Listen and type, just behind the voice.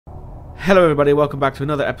Hello everybody, welcome back to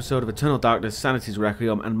another episode of Eternal Darkness, Sanity's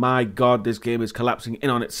Requiem, and my god, this game is collapsing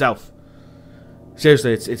in on itself.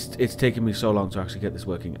 Seriously, it's taking me so long to actually get this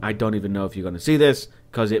working. I don't even know if you're going to see this,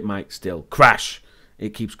 because it might still crash.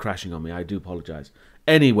 It keeps crashing on me, I do apologise.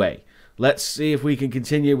 Anyway, let's see if we can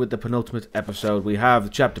continue with the penultimate episode. We have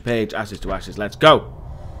the chapter page, Ashes to Ashes, let's go!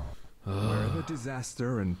 Wherever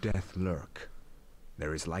disaster and death lurk,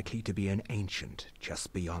 there is likely to be an ancient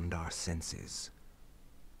just beyond our senses.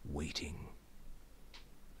 Waiting.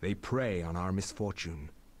 They prey on our misfortune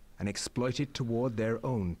and exploit it toward their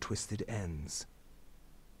own twisted ends.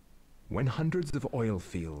 When hundreds of oil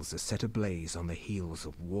fields are set ablaze on the heels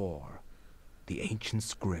of war, the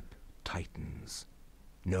ancient's grip tightens,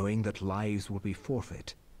 knowing that lives will be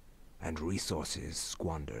forfeit and resources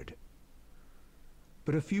squandered.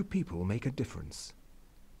 But a few people make a difference.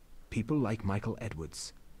 People like Michael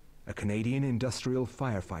Edwards, a Canadian industrial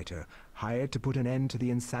firefighter hired to put an end to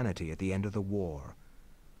the insanity at the end of the war.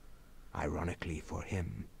 Ironically for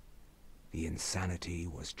him, the insanity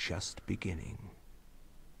was just beginning.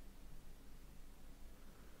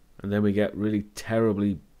 And then we get really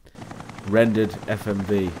terribly rendered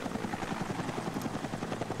FMV.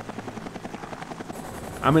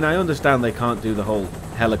 I mean, I understand they can't do the whole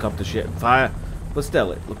helicopter shit and fire, but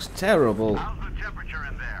still, it looks terrible.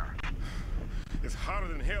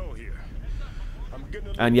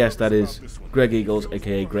 And yes, that is Greg Eagles,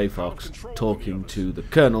 aka Grey Fox, talking to the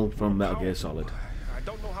Colonel from Metal Gear Solid. I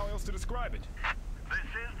don't know how else to describe it. This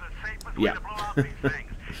is the safest way to blow out these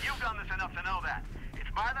things. You've done this enough to know that. It's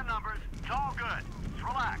by the numbers. It's all good. Just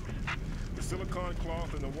relax. The silicone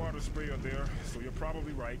cloth and the water spray are there, so you're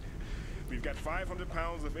probably right. We've got 500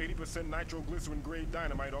 pounds of 80% nitroglycerin grade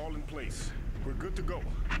dynamite all in place. We're good to go.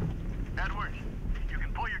 Edwards, you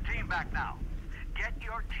can pull your team back now. Get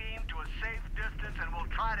your team to a safe distance and we'll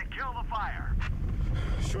try to kill the fire.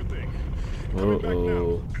 Sure thing. Coming back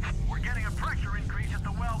now. We're getting a pressure increase at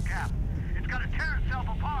the well cap. It's gonna tear itself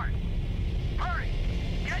apart. Hurry!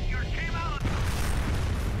 Get your team out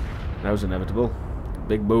of... That was inevitable.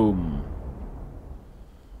 Big boom.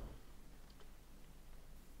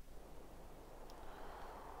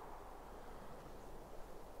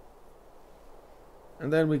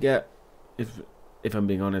 And then we get, if I'm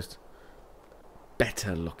being honest,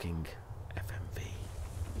 better looking FMV.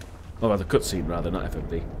 Oh, well, the cutscene rather, not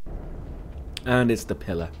FMV. And it's the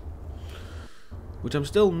pillar, which I'm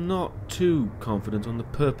still not too confident on the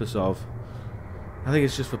purpose of. I think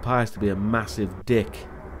it's just for Pius to be a massive dick,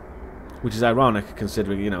 which is ironic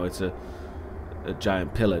considering, you know, it's a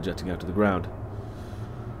giant pillar jutting out of the ground.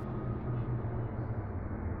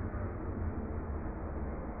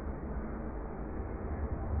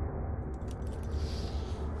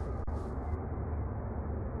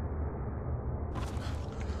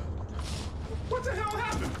 What the hell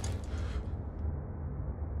happened?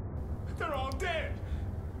 They're all dead.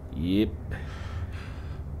 Yep.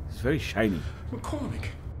 It's very shiny. McCormick,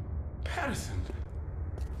 Patterson,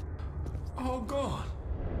 all gone.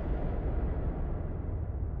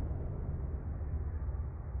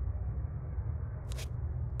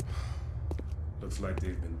 Looks like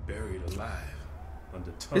they've been buried alive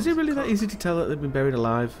under tons Is it really of that easy to tell that they've been buried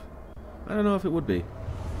alive? I don't know if it would be.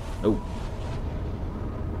 Oh.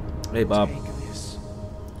 Hey, Bob. Take this.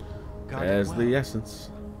 Guard it There's well. the essence.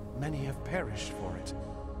 Many have perished for it.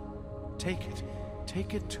 Take it.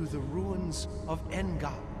 Take it to the ruins of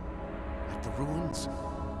Enga. At the ruins,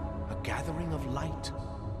 a gathering of light.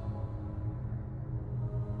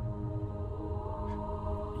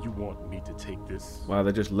 You want me to take this? Wow,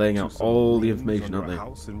 they're just laying to out some all the ruins information, under aren't a they?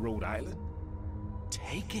 house in Rhode Island?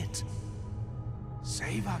 Take it.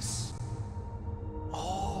 Save us.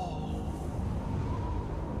 Oh.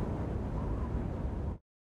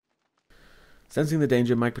 Sensing the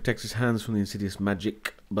danger, Mike protects his hands from the insidious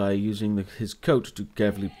magic by using his coat to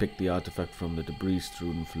carefully pick the artifact from the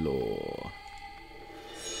debris-strewn floor.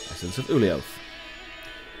 Essence of Ulioth.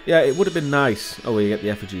 Yeah, it would have been nice. Oh, we get the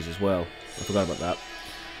effigies as well. I forgot about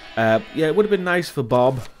that. Yeah, it would have been nice for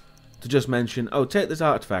Bob to just mention, oh, take this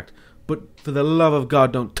artifact, but for the love of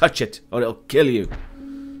God, don't touch it, or it'll kill you.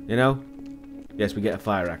 You know? Yes, we get a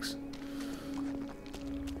fire axe.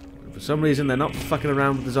 For some reason, they're not fucking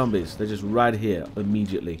around with the zombies. They're just right here,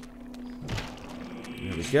 immediately.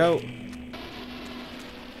 There we go.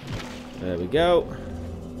 There we go.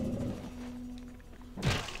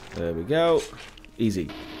 There we go. Easy.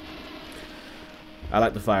 I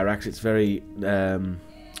like the fire axe. It's very, no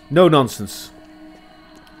nonsense.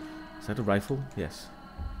 Is that a rifle? Yes.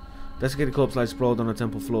 Desiccated corpse lies sprawled on a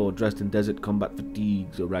temple floor, dressed in desert combat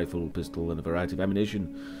fatigues, a rifle, pistol, and a variety of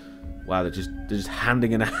ammunition. Wow, they're just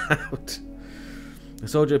handing it out. The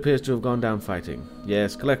soldier appears to have gone down fighting.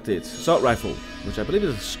 Yes, collect it. Assault rifle, which I believe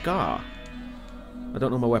is a Scar. I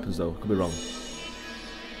don't know my weapons though. Could be wrong.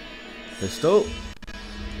 Pistol.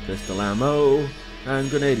 Pistol ammo. And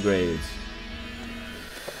grenade grades.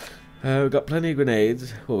 We've got plenty of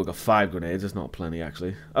grenades. Well, we've got 5 grenades. That's not plenty,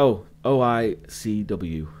 actually. Oh,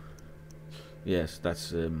 OICW. Yes, that's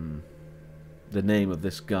the name of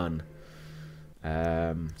this gun.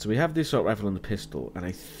 So we have the assault rifle and the pistol. And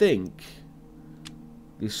I think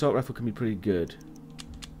the assault rifle can be pretty good.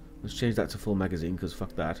 Let's change that to full magazine, because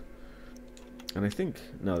fuck that. And I think...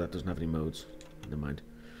 No, that doesn't have any modes. Never mind.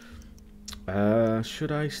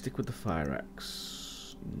 Should I stick with the fire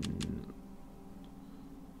axe?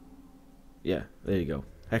 Yeah, there you go.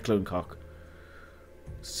 Heckler and Koch.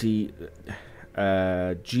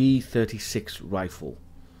 G36 rifle.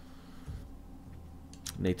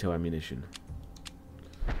 NATO ammunition.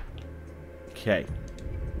 Okay.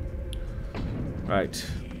 Right.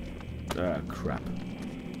 Crap.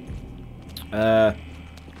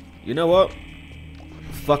 You know what?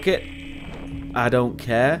 Fuck it. I don't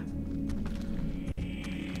care.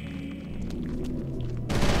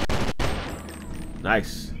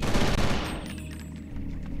 Nice.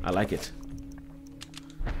 I like it.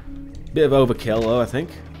 Bit of overkill though, I think.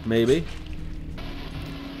 Maybe.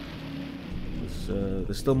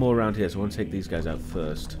 There's still more around here, so I want to take these guys out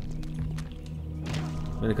first.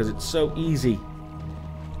 Because it's so easy.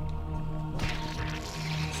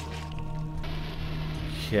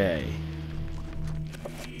 Okay.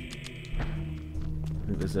 I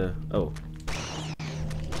think there's a... Oh.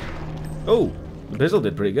 Oh! The pistol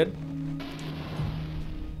did pretty good.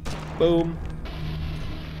 Boom.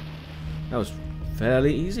 That was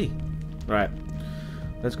fairly easy. Right.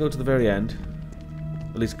 Let's go to the very end.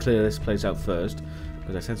 At least clear this place out first.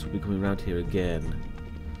 Because I sense we'll be coming around here again.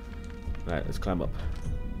 Right, let's climb up.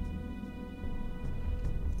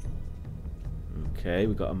 Okay,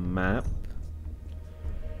 we got a map.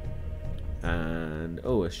 And,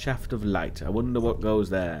 oh, a shaft of light. I wonder what goes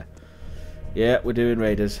there. Yeah, we're doing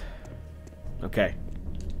raiders. Okay.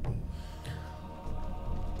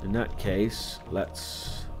 In that case,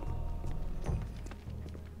 let's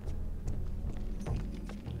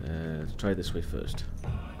try this way first.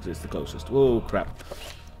 Because it's the closest. Whoa, crap.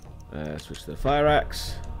 Switch to the fire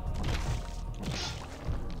axe.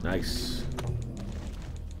 Nice.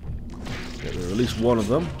 Get rid of at least one of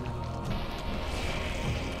them.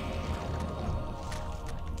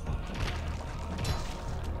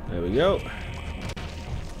 There we go.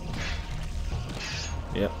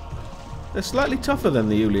 Yep. They're slightly tougher than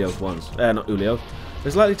the Ulioth ones. Not Ulioth.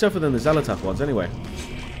 They're slightly tougher than the Xelatoth ones anyway.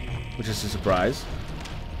 Which is a surprise.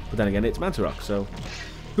 But then again, it's Mantarok, so...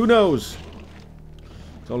 Who knows?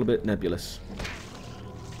 It's all a bit nebulous.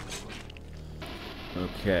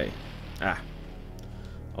 Okay. Ah.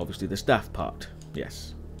 Obviously the staff part.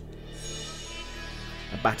 Yes.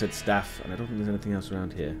 A battered staff, and I don't think there's anything else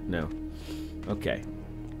around here. No. Okay.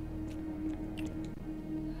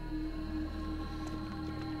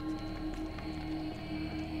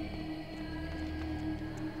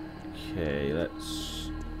 Okay,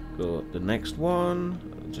 let's go up the next one.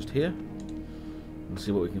 Just here. And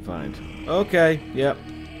see what we can find. Okay, yep.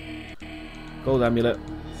 Gold amulet.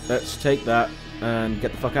 Let's take that and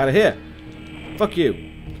get the fuck out of here. Fuck you.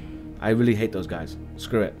 I really hate those guys.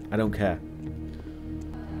 Screw it. I don't care.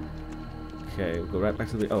 Okay, we'll go right back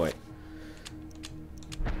to the... Oh, wait.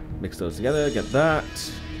 Mix those together, get that.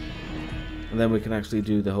 And then we can actually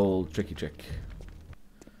do the whole tricky trick.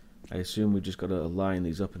 I assume we just got to align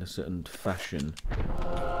these up in a certain fashion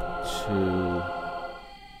to...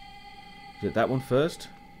 Is it that one first?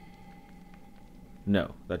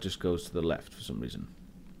 No, that just goes to the left for some reason.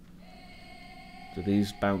 Do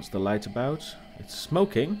these bounce the light about? It's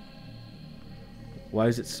smoking. Why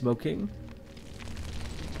is it smoking?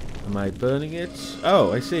 Am I burning it?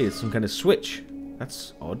 Oh, I see. It's some kind of switch.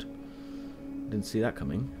 That's odd. Didn't see that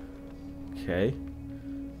coming. Okay.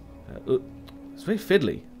 It's very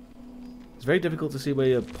fiddly. It's very difficult to see where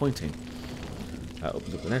you're pointing. That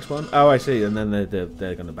opens up the next one. Oh, I see. And then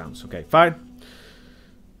they're going to bounce. Okay, fine.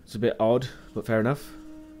 It's a bit odd, but fair enough.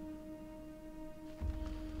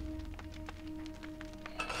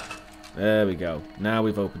 There we go. Now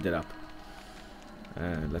we've opened it up.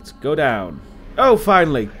 And let's go down. Oh,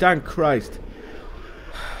 finally! Thank Christ.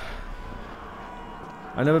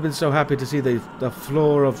 I've never been so happy to see the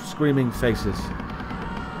floor of screaming faces.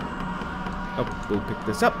 Oh, we'll pick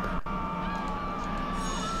this up.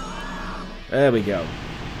 There we go.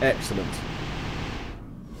 Excellent.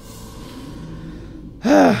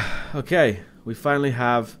 Okay, we finally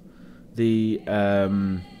have the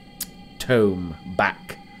tome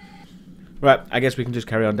back. Right, I guess we can just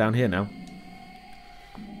carry on down here now.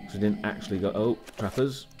 Because we didn't actually go... Oh,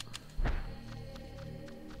 trappers.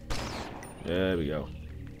 There we go.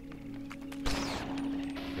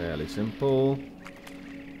 Fairly simple.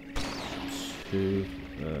 There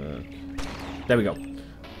we go.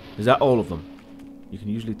 Is that all of them? You can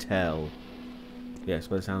usually tell. Yes,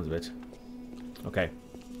 by the sounds of it. Okay.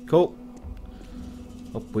 Cool.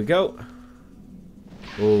 Up we go.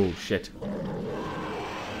 Oh, shit.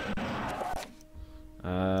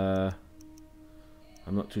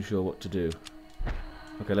 I'm not too sure what to do.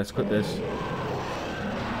 Okay, let's quit this.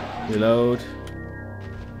 Reload.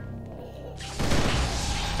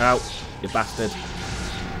 Ow, you bastard.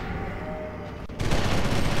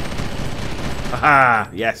 Haha,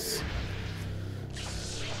 yes.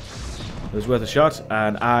 It was worth a shot,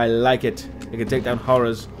 and I like it. It can take down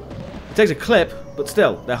horrors. It takes a clip, but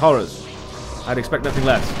still, they're horrors. I'd expect nothing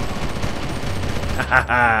less.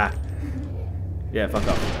 Haha. Yeah, fuck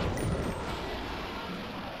off.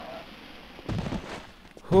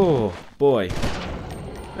 Oh, boy.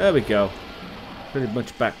 There we go. Pretty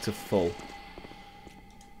much back to full.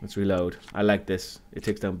 Let's reload. I like this. It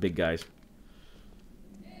takes down big guys.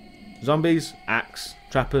 Zombies, axe,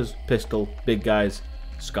 trappers, pistol, big guys,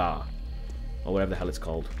 scar. Or whatever the hell it's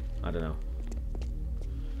called. I don't know.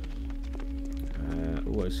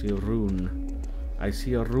 Oh, I see a rune. I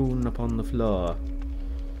see a rune upon the floor.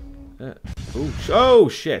 Oh,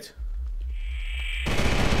 shit.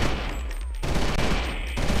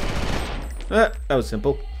 That was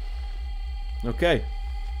simple. Okay.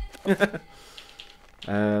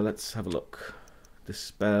 Let's have a look.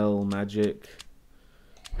 Dispel magic.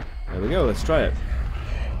 There we go, let's try it.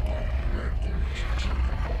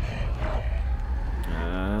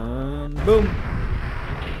 And boom!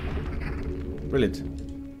 Brilliant.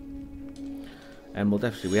 And we'll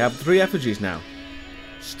definitely... We have 3 effigies now.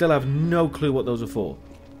 Still have no clue what those are for.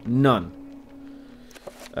 None.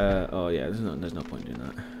 Oh yeah, there's no point in doing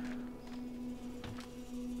that.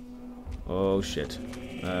 Oh shit.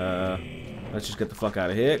 Let's just get the fuck out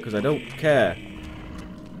of here, because I don't care.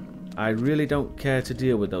 I really don't care to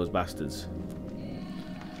deal with those bastards.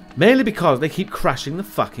 Mainly because they keep crashing the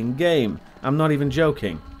fucking game. I'm not even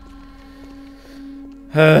joking.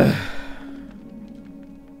 And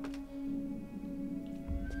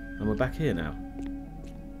we're back here now.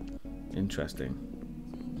 Interesting.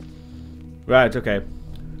 Right, okay.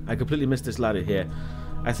 I completely missed this ladder here.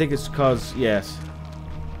 I think it's because, yes.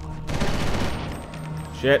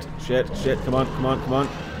 Shit, shit, shit. Come on, come on, come on.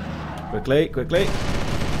 Quickly, quickly.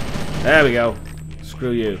 There we go.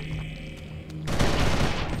 Screw you.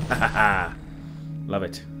 Ha ha ha. Love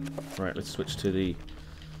it. Right, let's switch to the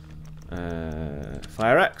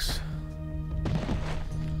fire axe.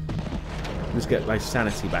 Let's get my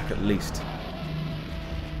sanity back at least.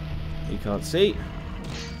 You can't see.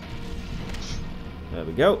 There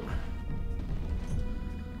we go.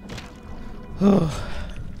 Oh.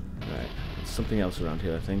 Right, there's something else around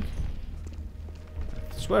here, I think.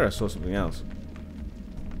 I swear I saw something else.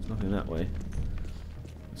 There's nothing that way.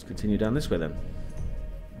 Let's continue down this way then.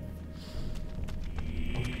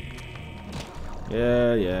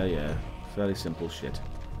 Yeah. Fairly simple shit.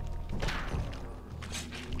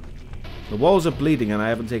 The walls are bleeding and I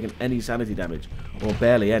haven't taken any sanity damage. Or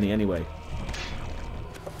barely any, anyway.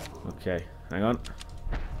 Okay, hang on.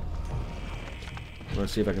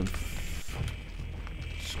 Let's see if I can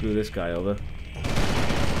screw this guy over.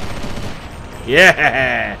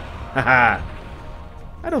 Yeah! Haha!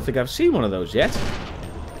 I don't think I've seen one of those yet.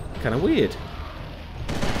 Kind of weird.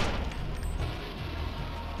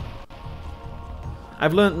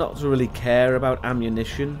 I've learned not to really care about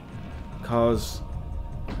ammunition, because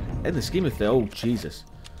in the scheme of things, oh Jesus,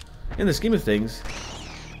 in the scheme of things,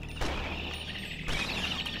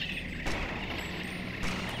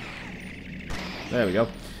 there we go.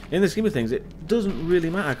 In the scheme of things, it doesn't really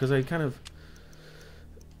matter because I kind of,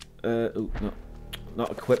 oh, not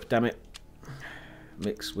equip, damn it.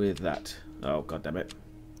 Mix with that. Oh god damn it.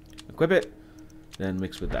 Equip it, then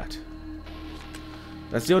mix with that.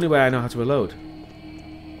 That's the only way I know how to reload.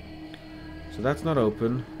 So that's not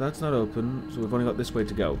open. That's not open. So we've only got this way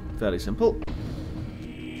to go. Fairly simple.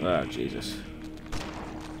 Ah, Jesus.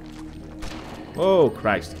 Oh,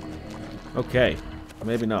 Christ. Okay.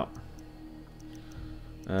 Maybe not.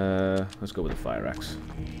 Let's go with the fire axe.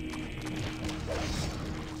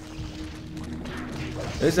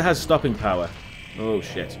 This has stopping power. Oh,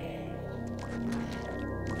 shit.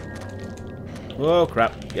 Oh,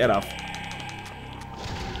 crap. Get off.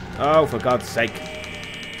 Oh, for God's sake.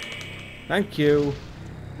 Thank you.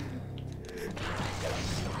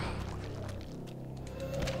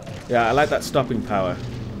 Yeah, I like that stopping power.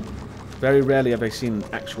 Very rarely have I seen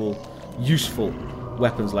actual useful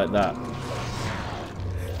weapons like that.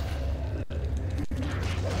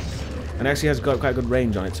 And actually has got quite good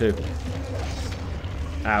range on it too.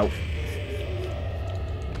 Ow.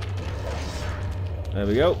 There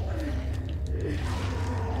we go.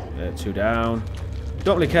 There, 2 down.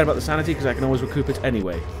 Don't really care about the sanity because I can always recoup it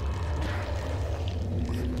anyway.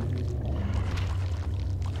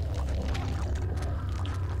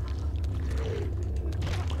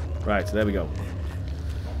 Right, so there we go.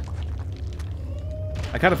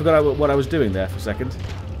 I kind of forgot what I was doing there for a second.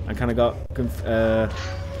 I kind of got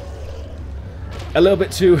a little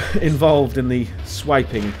bit too involved in the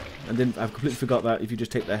swiping, and then I've completely forgot that if you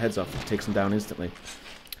just take their heads off, it takes them down instantly.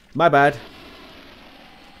 My bad.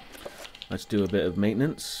 Let's do a bit of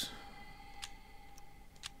maintenance.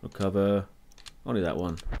 Recover. Only that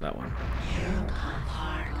one. That one.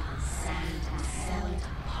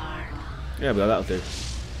 Yeah, but that'll do.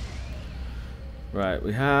 Right,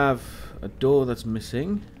 we have a door that's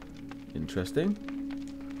missing. Interesting.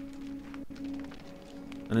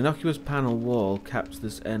 An innocuous panel wall caps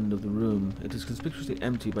this end of the room. It is conspicuously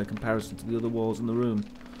empty by comparison to the other walls in the room.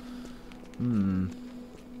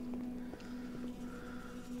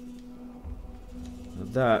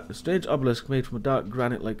 That, a strange obelisk made from a dark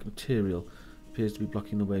granite-like material appears to be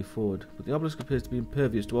blocking the way forward, but the obelisk appears to be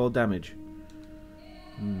impervious to all damage.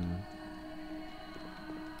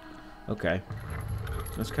 Okay.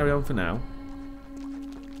 Let's carry on for now.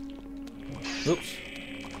 Oops.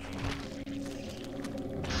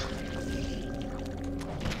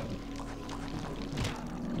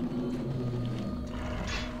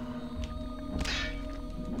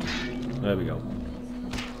 There we go.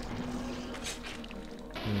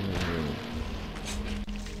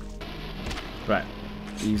 Right.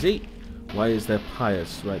 Easy. Why is there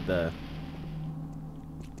pious right there?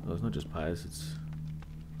 Oh, it's not just pious, it's...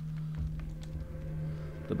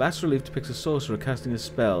 The bas-relief depicts a sorcerer casting a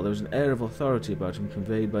spell. There is an air of authority about him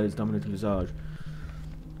conveyed by his dominating visage.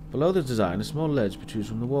 Below the design, a small ledge protrudes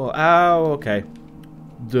from the wall. Ow, okay.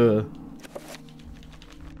 Duh.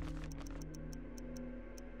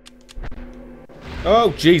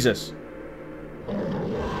 Oh, Jesus.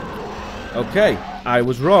 Okay, I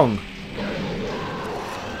was wrong.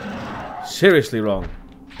 Seriously wrong.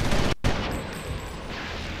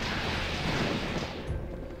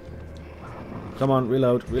 Come on,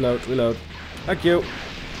 reload, reload, reload. Thank you.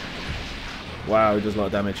 Wow, he does a lot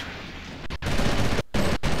of damage.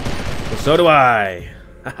 Well, so do I.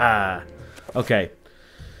 Haha. Okay.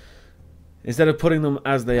 Instead of putting them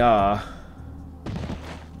as they are,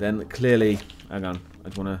 then clearly... Hang on, I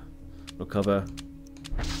just want to recover.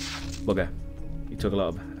 Bugger. He took a lot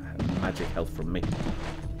of magic health from me.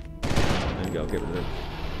 There we go, get rid of him.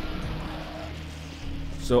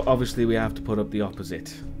 So obviously we have to put up the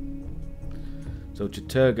opposite. So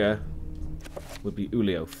Chattur'gha would be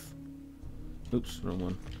Ulioth. Oops, wrong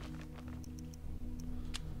one.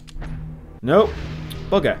 Nope.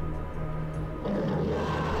 Bugger.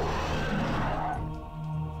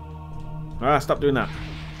 Ah, stop doing that.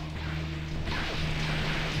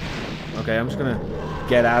 Okay, I'm just gonna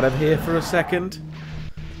get out of here for a second.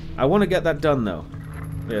 I want to get that done though.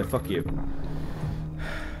 Yeah, fuck you.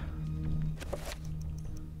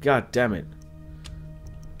 God damn it.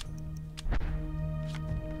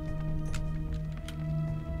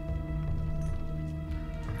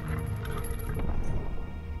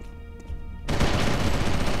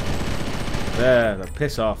 There, the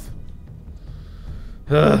piss off.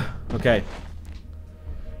 Okay.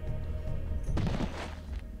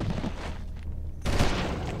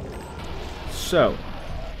 So.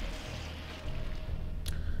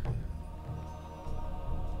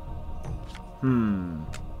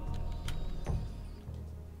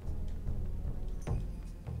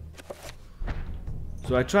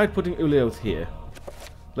 So I tried putting Ulioth here.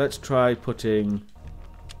 Let's try putting...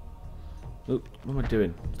 Oh, what am I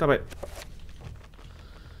doing? Stop it.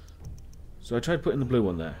 So I tried putting the blue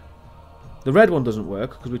one there. The red one doesn't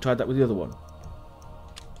work because we tried that with the other one.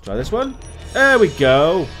 Try this one. There we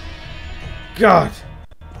go. God.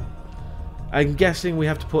 I'm guessing we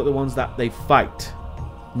have to put the ones that they fight.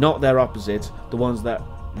 Not their opposite. The ones that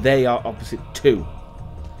they are opposite to.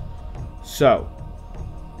 So.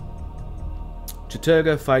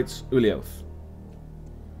 Chattur'gha fights Ulioth.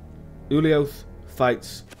 Ulioth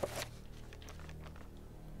fights...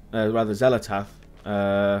 rather, Xel'lotath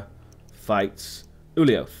fights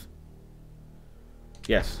Ulioth.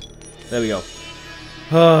 Yes. There we go.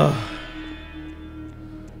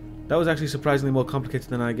 That was actually surprisingly more complicated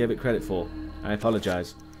than I gave it credit for. I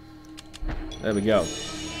apologise. There we go.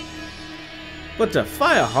 But to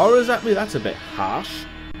fire horrors at me, that's a bit harsh.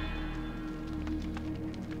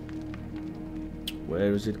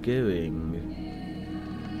 Where is it going?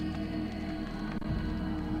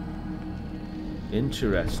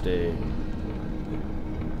 Interesting.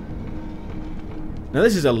 Now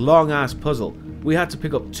this is a long-ass puzzle. We had to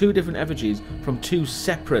pick up 2 different effigies from 2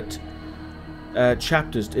 separate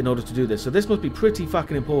chapters in order to do this. So this must be pretty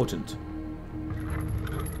fucking important.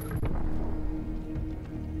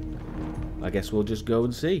 I guess we'll just go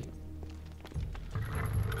and see.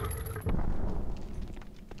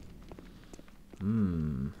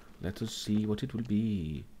 Let us see what it will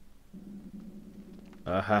be.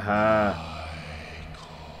 Ahaha.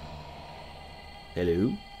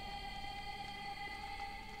 Hello?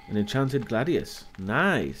 An enchanted gladius.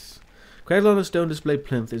 Nice. Cradled on a stone display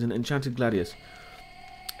plinth is an enchanted gladius.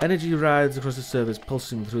 Energy rides across the surface,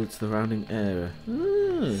 pulsing through its surrounding air.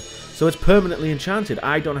 So it's permanently enchanted.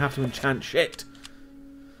 I don't have to enchant shit.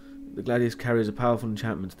 The gladius carries a powerful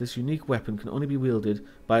enchantment. This unique weapon can only be wielded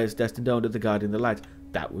by its destined owner, the Guardian of the Light.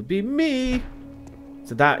 That would be me.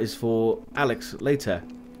 So that is for Alex later.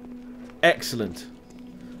 Excellent.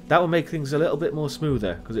 That will make things a little bit more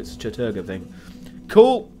smoother because it's a Chaturga thing.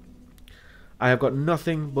 Cool. I have got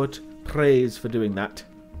nothing but praise for doing that.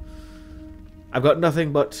 I've got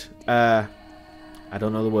nothing but I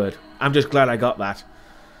don't know the word. I'm just glad I got that.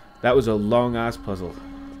 That was a long ass puzzle.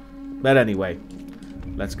 But anyway,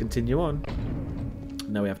 let's continue on.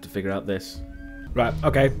 Now we have to figure out this. Right,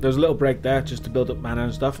 okay, there's a little break there just to build up mana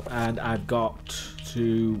and stuff, and I've got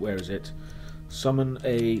to, where is it? Summon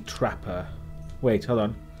a trapper. Wait, hold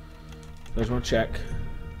on. I just want to check.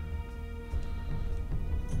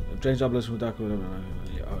 Strange obelisk from dark.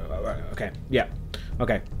 Okay, yeah,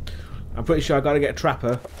 okay. I'm pretty sure I got to get a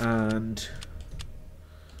trapper, and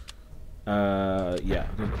yeah,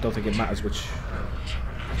 I don't think it matters which.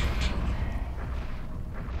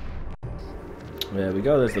 There we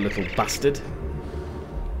go. There's the little bastard.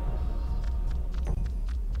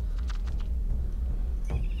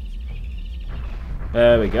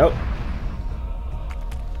 There we go.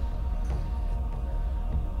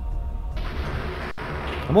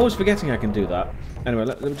 I'm always forgetting I can do that. Anyway,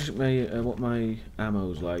 let me check my, what my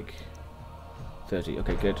ammo's like. 30.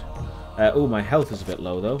 Okay, good. Oh, my health is a bit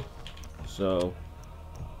low though. So,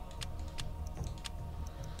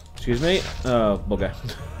 excuse me. Oh, bugger.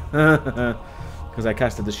 Because I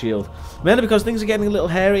casted the shield. Mainly because things are getting a little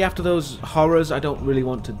hairy after those horrors. I don't really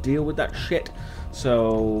want to deal with that shit.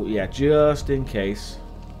 So, yeah, just in case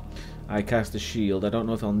I cast the shield. I don't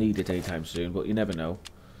know if I'll need it anytime soon, but you never know.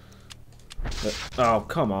 But, oh,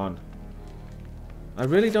 come on. I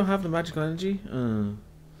really don't have the magical energy?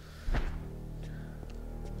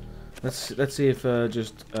 Let's see if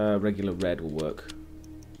just regular red will work.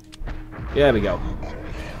 Yeah, there we go.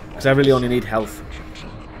 Because I really only need health.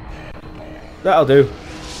 That'll do.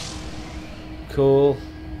 Cool.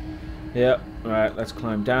 Yep. Alright, let's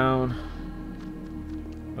climb down.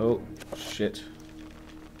 Oh, shit.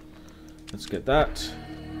 Let's get that.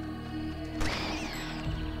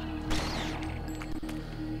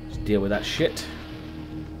 Let's deal with that shit.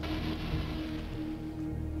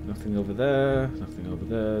 Nothing over there. Nothing over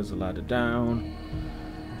there. There's a ladder down.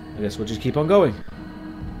 I guess we'll just keep on going.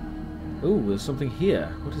 Ooh, there's something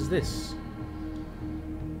here. What is this?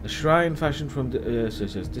 A shrine fashioned from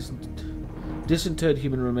disinterred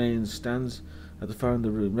human remains stands at the far end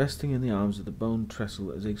of the room. Resting in the arms of the bone trestle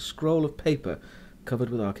is a scroll of paper covered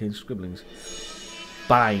with arcane scribblings.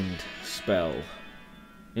 Bind spell.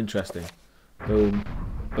 Interesting. Boom,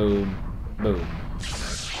 boom, boom.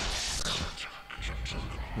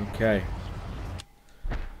 Okay.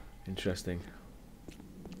 Interesting.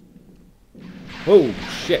 Oh,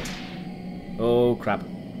 shit. Oh, crap.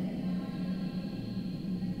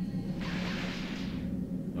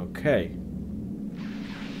 Okay.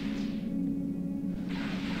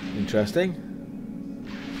 Interesting.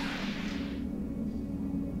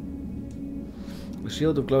 The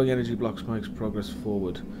shield of glowing energy blocks Mike's progress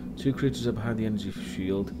forward. 2 creatures are behind the energy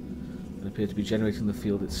shield and appear to be generating the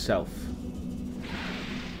field itself.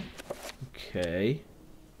 Okay.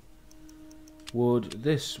 Would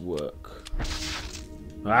this work?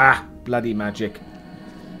 Ah! Bloody magic.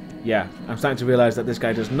 Yeah, I'm starting to realise that this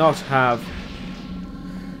guy does not have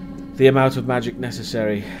the amount of magic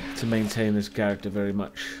necessary to maintain this character very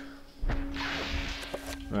much.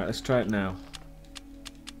 Right, let's try it now.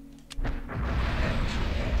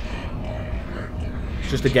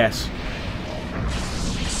 Just a guess.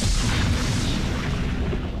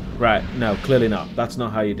 Right, no, clearly not. That's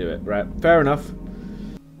not how you do it. Right, fair enough.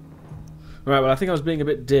 Right, well, I think I was being a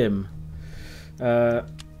bit dim.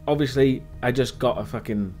 Obviously, I just got a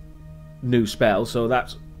fucking new spell, so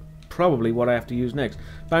that's probably what I have to use next.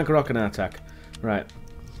 Bank a rock and attack. Right,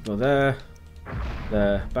 go there.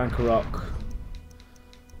 There. Banker Rock.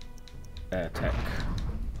 Air Tech.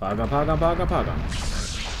 Pargon, Pargon, Pargon, Pargon.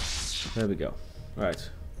 There we go. Right.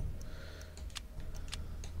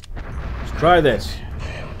 Let's try this.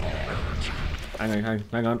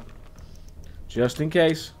 Hang on. Just in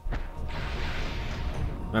case.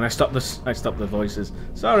 And I stopped the voices.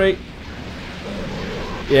 Sorry.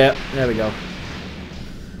 Yeah, there we go.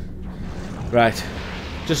 Right.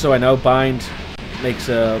 Just so I know, bind makes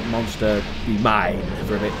a monster be mine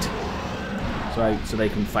for a bit. So they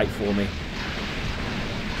can fight for me.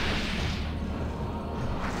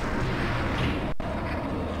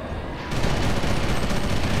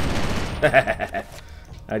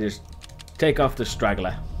 I just take off the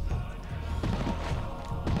straggler.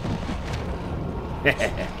 And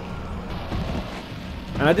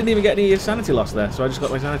I didn't even get any sanity loss there, so I just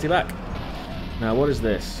got my sanity back. Now, what is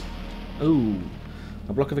this? Ooh,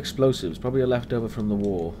 a block of explosives, probably a leftover from the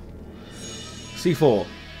war. C4.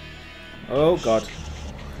 Oh, God.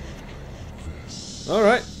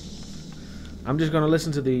 Alright. I'm just going to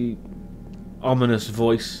listen to the ominous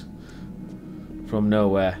voice from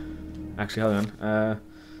nowhere. Actually, hold on.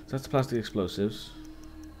 So that's the plastic explosives.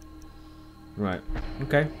 Right.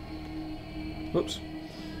 Okay. Whoops.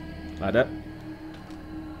 Like that.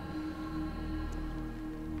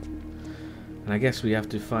 And I guess we have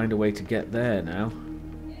to find a way to get there now.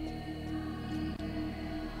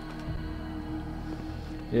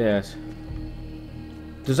 Yes.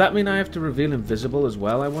 Does that mean I have to reveal invisible as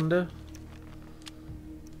well, I wonder?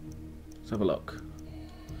 Let's have a look.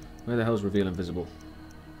 Where the hell's reveal invisible?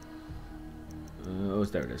 Oh,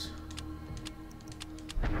 there it is.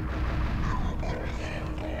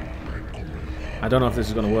 I don't know if this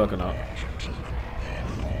is going to work or not.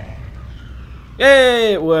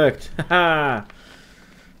 Yay, it worked! Haha!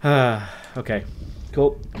 Okay,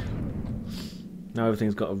 cool. Now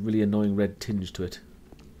everything's got a really annoying red tinge to it.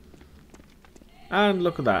 And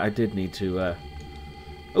look at that, I did need to...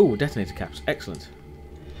 Oh, detonator caps. Excellent.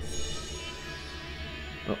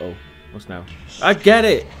 Uh-oh. What's now? I get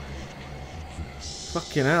it!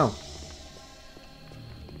 Fucking hell.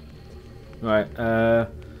 Right, I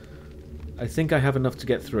think I have enough to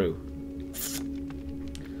get through.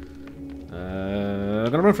 I'm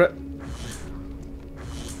gonna run for it.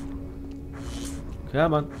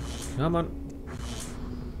 Come on. Come on.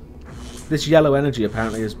 This yellow energy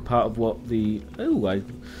apparently is part of what the... Oh, I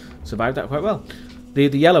survived that quite well. The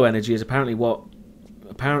yellow energy is apparently what...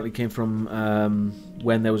 Apparently came from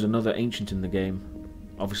when there was another ancient in the game.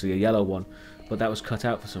 Obviously a yellow one. But that was cut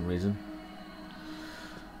out for some reason.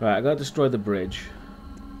 Right, I gotta destroy the bridge.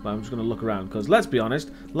 But I'm just gonna look around, because let's be honest,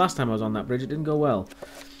 last time I was on that bridge it didn't go well.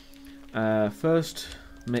 First,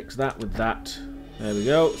 mix that with that. There we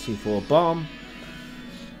go, C4 bomb.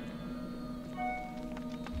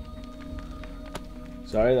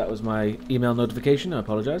 Sorry, that was my email notification, I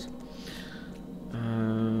apologise.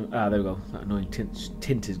 There we go, that annoying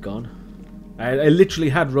tint is gone. I literally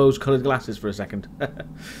had rose-coloured glasses for a second.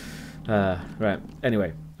 Right,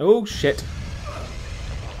 anyway. Oh, shit.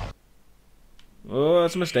 Oh,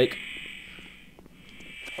 that's a mistake.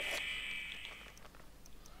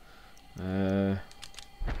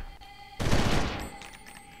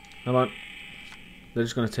 Come on. They're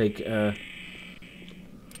just going to take...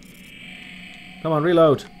 Come on,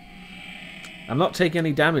 reload. I'm not taking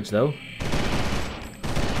any damage, though.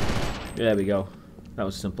 There we go. That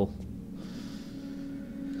was simple.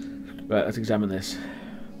 Right, let's examine this.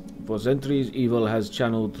 For centuries, evil has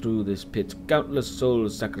channeled through this pit countless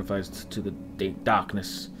souls sacrificed to the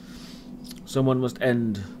darkness. Someone must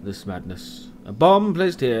end this madness. A bomb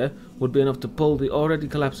placed here would be enough to pull the already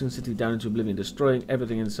collapsing city down into oblivion, destroying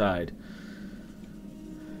everything inside.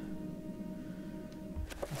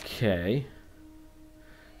 Okay.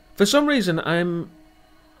 For some reason, I'm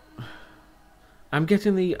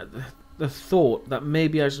getting the thought that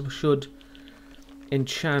maybe I should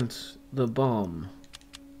enchant the bomb.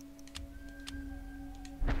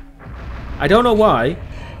 I don't know why.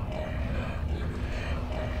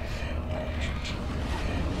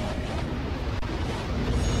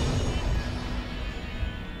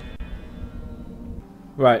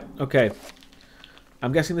 Right, okay.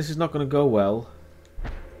 I'm guessing this is not going to go well.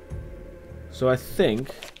 So I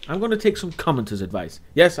think I'm going to take some commenters' advice.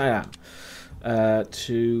 Yes, I am.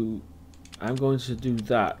 I'm going to do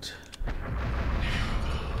that.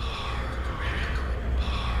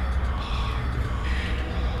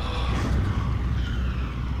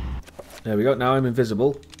 There we go. Now I'm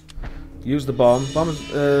invisible. Use the bomb.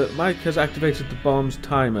 Mike has activated the bomb's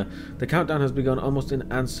timer. The countdown has begun almost in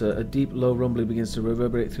answer. A deep, low rumbling begins to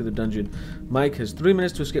reverberate through the dungeon. Mike has 3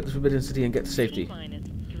 minutes to escape the Forbidden City and get to safety.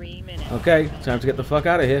 20 minutes. Okay, time to get the fuck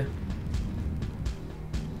out of here.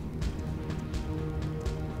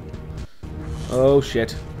 Oh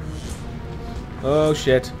shit. Oh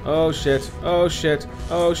shit. Oh shit. Oh shit.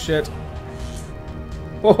 Oh shit.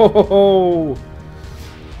 Ho ho ho ho!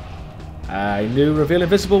 I knew Reveal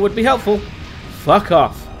Invisible would be helpful. Fuck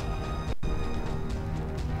off.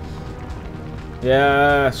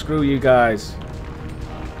 Yeah, screw you guys.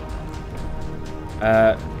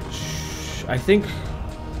 I think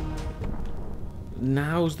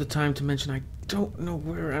now's the time to mention I don't know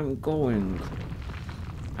where I'm going.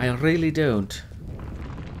 I really don't.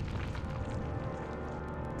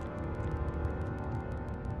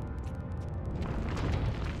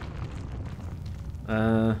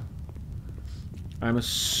 I'm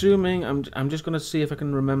assuming I'm just gonna see if I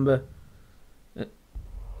can remember.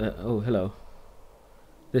 Oh, hello.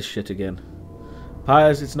 This shit again.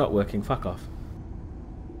 Pyres, it's not working. Fuck off.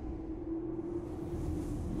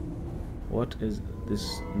 What is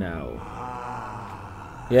this now?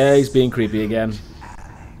 Yeah, he's being creepy again.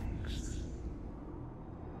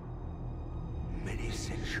 Many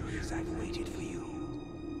centuries I've waited for you.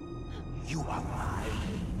 You are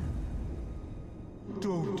mine.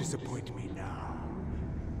 Don't disappoint me now.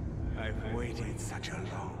 I've waited such a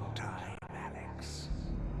long time, Alex.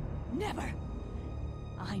 Never!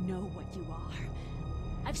 I know what you are.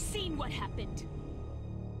 I've seen what happened.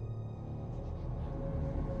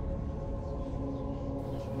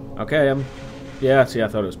 Okay, yeah, see, I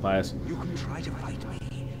thought it was Pius. You can try to fight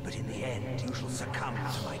me, but in the end, you shall succumb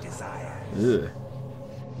to my desire. Ugh.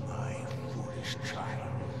 My foolish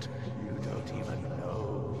child, you don't even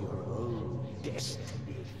know your own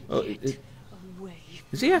destiny. Oh, Away.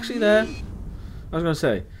 is he actually there? I was going to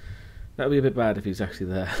say, that would be a bit bad if he's actually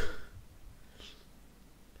there.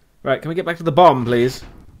 Right, can we get back to the bomb, please?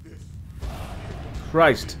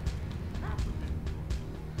 Christ.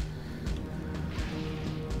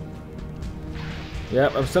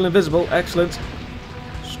 Yep, I'm still invisible. Excellent.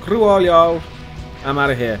 Screw all y'all. I'm out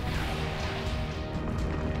of here.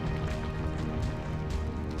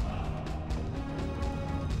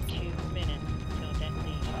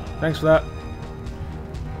 Thanks for that.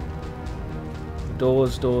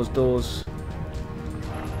 Doors, doors, doors.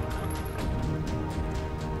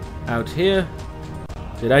 Out here.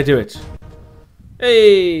 Did I do it?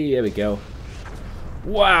 Hey, there we go.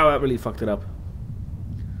 Wow, that really fucked it up.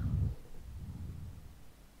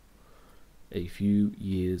 A few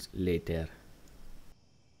years later.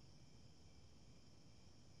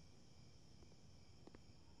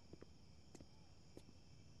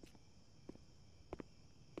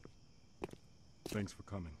 Thanks for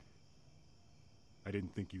coming. I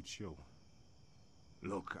didn't think you'd show.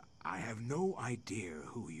 Look, I have no idea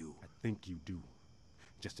who you... I think you do.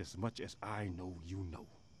 Just as much as I know you know.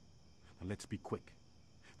 Now let's be quick.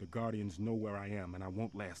 The Guardians know where I am, and I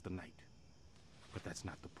won't last the night. But that's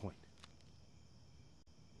not the point.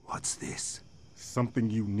 What's this? Something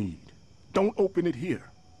you need. Don't open it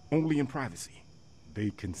here. Only in privacy. They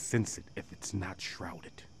can sense it if it's not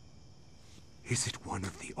shrouded. Is it one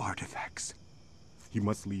of the artifacts? You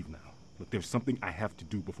must leave now. Look, there's something I have to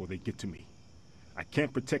do before they get to me. I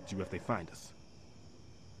can't protect you if they find us.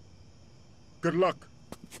 Good luck.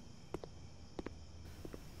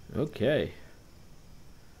 Okay.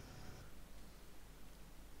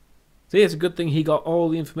 See, it's a good thing he got all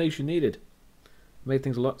the information needed. Made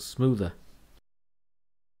things a lot smoother.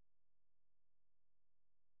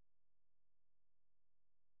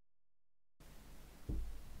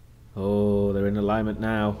 Oh, they're in alignment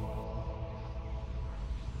now.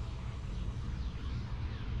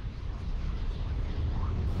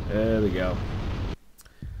 There we go.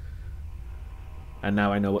 And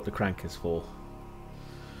now I know what the crank is for.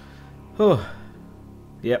 Oh,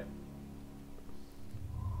 yep.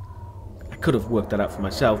 I could have worked that out for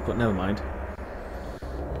myself, but never mind.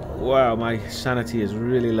 Wow, my sanity is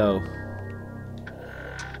really low.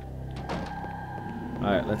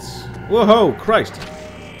 Alright, let's... Whoa, Christ!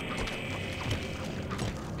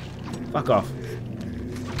 Fuck off.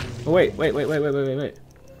 Oh, wait.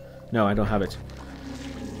 No, I don't have it.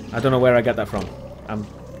 I don't know where I get that from. I'm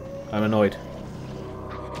annoyed.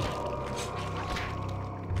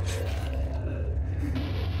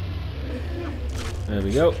 There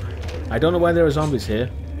we go. I don't know why there are zombies here.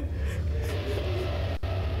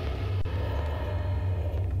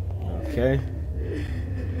 Okay.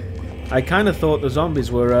 I kind of thought the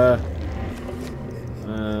zombies were,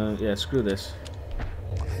 yeah, screw this.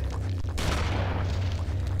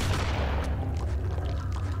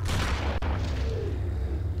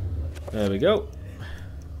 There we go.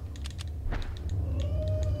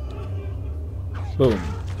 Boom.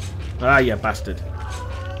 Ah, you bastard.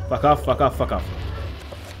 Fuck off, fuck off, fuck off.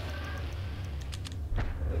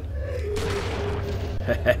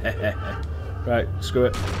 Right, screw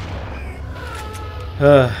it.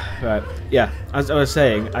 Right, yeah, as I was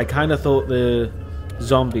saying, I kind of thought the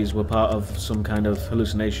zombies were part of some kind of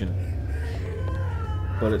hallucination.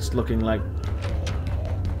 But it's looking like...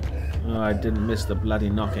 Oh, I didn't miss the bloody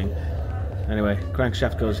knocking. Anyway,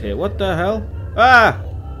 crankshaft goes here. What the hell? Ah!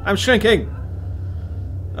 I'm shrinking!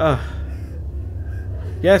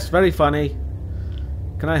 Yes, very funny.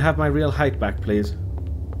 Can I have my real height back, please?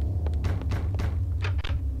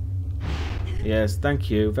 Yes,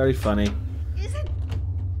 thank you. Very funny. Is it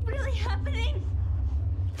really happening?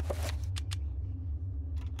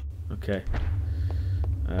 Okay.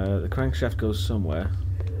 The crankshaft goes somewhere.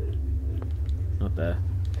 Not there.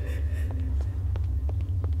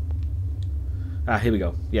 Ah, here we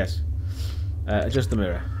go. Yes. Adjust the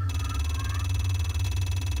mirror.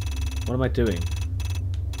 What am I doing?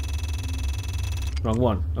 Wrong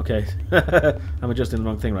one. Okay. I'm adjusting the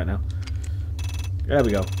wrong thing right now. There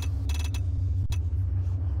we go.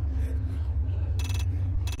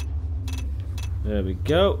 There we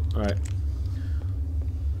go. Alright.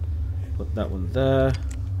 Put that one there.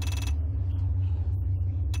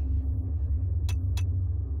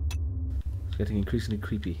 It's getting increasingly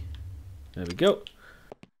creepy. There we go.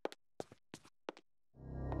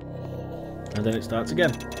 And then it starts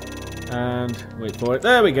again. And wait for it.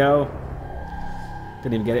 There we go.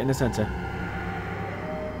 Didn't even get it in the center.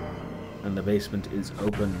 And the basement is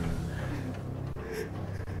open.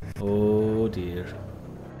 Oh dear.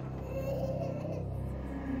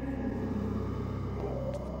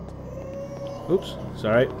 Oops,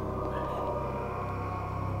 sorry.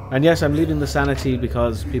 And yes, I'm leaving the sanity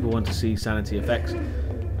because people want to see sanity effects.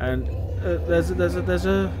 And there's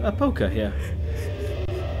a poker here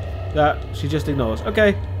that she just ignores.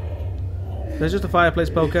 Okay, there's just a fireplace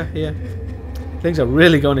poker here. Things are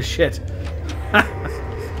really going to shit.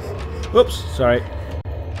 Oops, sorry.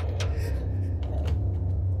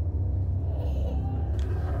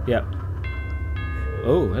 Yeah.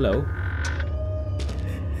 Oh, hello.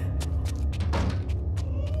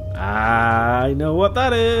 I know what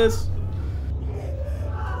that is.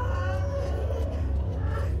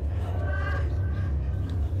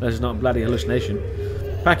 That's not a bloody hallucination.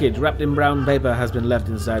 Package wrapped in brown paper has been left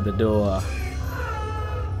inside the door.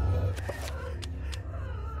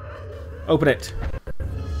 Open it.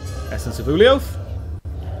 Essence of Ulioth.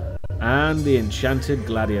 And the enchanted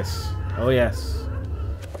gladius. Oh yes.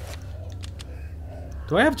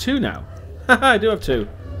 Do I have two now? I do have two.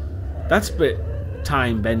 That's a bit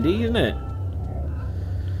time bendy, isn't it?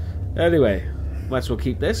 Anyway, might as well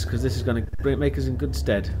keep this because this is going to make us in good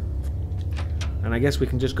stead. And I guess we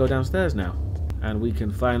can just go downstairs now. And we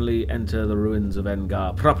can finally enter the ruins of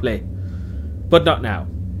Engar properly. But not now.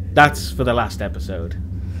 That's for the last episode.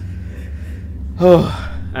 Oh,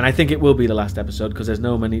 and I think it will be the last episode because there's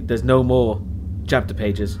no more chapter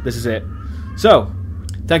pages. This is it. So,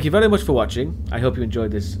 thank you very much for watching. I hope you enjoyed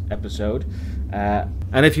this episode.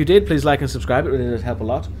 And if you did, please like and subscribe. It really does help a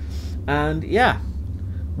lot. And yeah,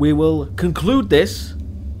 we will conclude this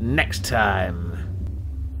next time.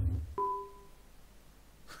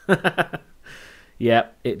 Yeah,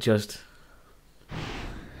 it just...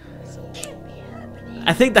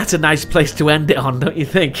 I think that's a nice place to end it on, don't you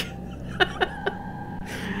think?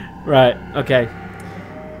 Right, okay.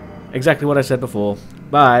 Exactly what I said before.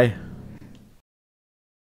 Bye.